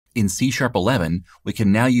In C#11, we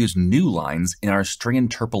can now use Newlines in our string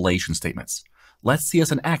interpolation statements. Let's see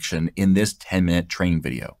this in action in this 10-minute training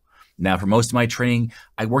video. Now, for most of my training,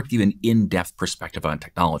 I work to give an in-depth perspective on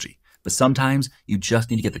technology, but sometimes you just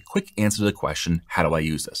need to get the quick answer to the question, how do I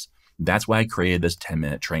use this? That's why I created this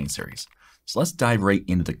 10-minute training series. So let's dive right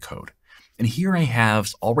into the code. And here I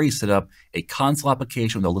have already set up a console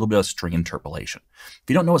application with a little bit of string interpolation. If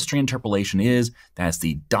you don't know what string interpolation is, that's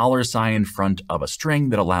the $ in front of a string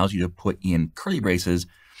that allows you to put in curly braces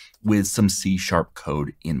with some C#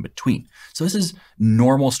 code in between. So this is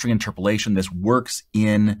normal string interpolation. This works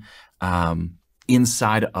in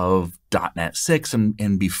inside of .NET 6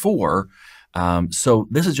 and before. So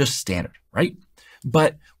this is just standard, right?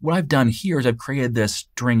 But what I've done here is I've created this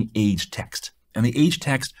string age text. And the age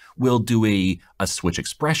text will do a switch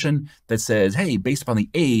expression that says, hey, based upon the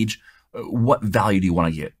age, what value do you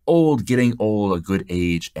want to get? Old, getting old, a good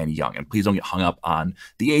age, and young. And please don't get hung up on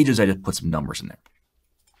the ages. I just put some numbers in there.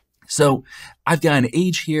 So I've got an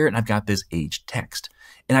age here, and I've got this age text.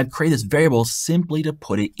 And I've created this variable simply to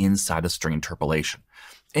put it inside of string interpolation.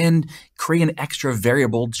 And create an extra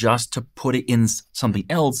variable just to put it in something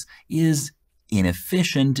else is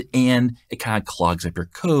inefficient, and it kind of clogs up your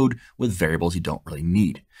code with variables you don't really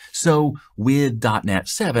need. So with .NET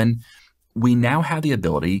 7, we now have the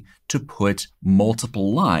ability to put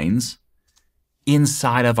multiple lines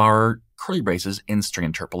inside of our curly braces in string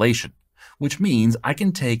interpolation, which means I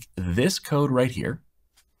can take this code right here,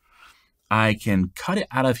 I can cut it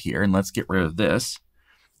out of here, and let's get rid of this,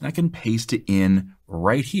 and I can paste it in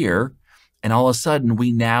right here, and all of a sudden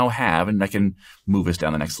we now have, and I can move this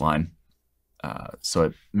down the next line, so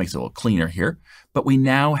it makes it a little cleaner here. But we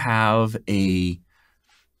now have a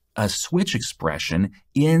switch expression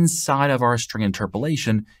inside of our string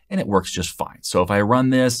interpolation, and it works just fine. So if I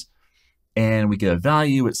run this and we get a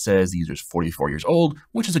value, it says the user is 44 years old,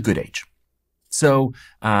 which is a good age. So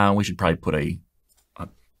we should probably put a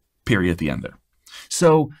period at the end there.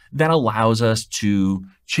 So that allows us to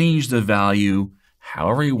change the value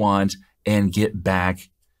however you want and get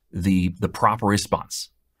back the proper response.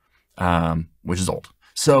 Which is old.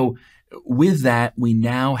 So with that, we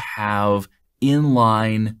now have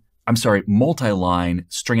multi-line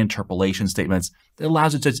string interpolation statements that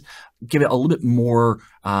allows it to give it a little bit more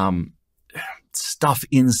stuff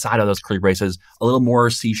inside of those curly braces, a little more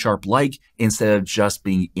C#-like instead of just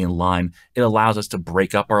being inline. It allows us to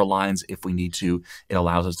break up our lines if we need to. It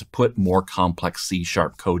allows us to put more complex C#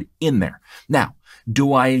 code in there. Now,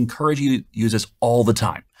 do I encourage you to use this all the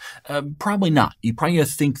time? Probably not. You probably need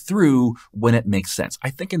to think through when it makes sense. I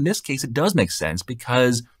think in this case, it does make sense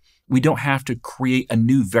because we don't have to create a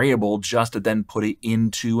new variable just to then put it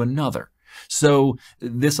into another. So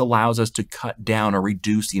this allows us to cut down or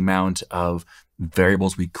reduce the amount of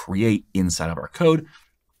variables we create inside of our code.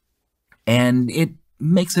 And it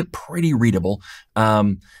makes it pretty readable.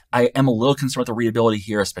 I am a little concerned with the readability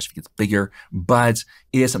here, especially if it gets bigger, but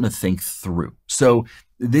it is something to think through. So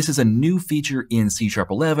this is a new feature in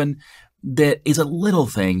C#11 that is a little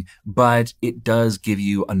thing, but it does give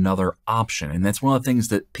you another option. And that's one of the things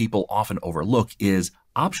that people often overlook is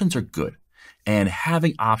options are good. And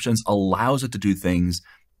having options allows it to do things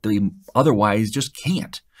that we otherwise just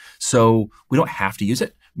can't. So we don't have to use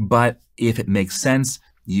it, but if it makes sense,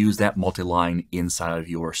 use that multi-line inside of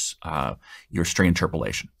your string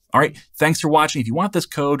interpolation. All right, thanks for watching. If you want this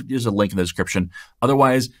code, there's a link in the description.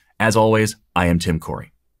 Otherwise, as always, I am Tim Corey.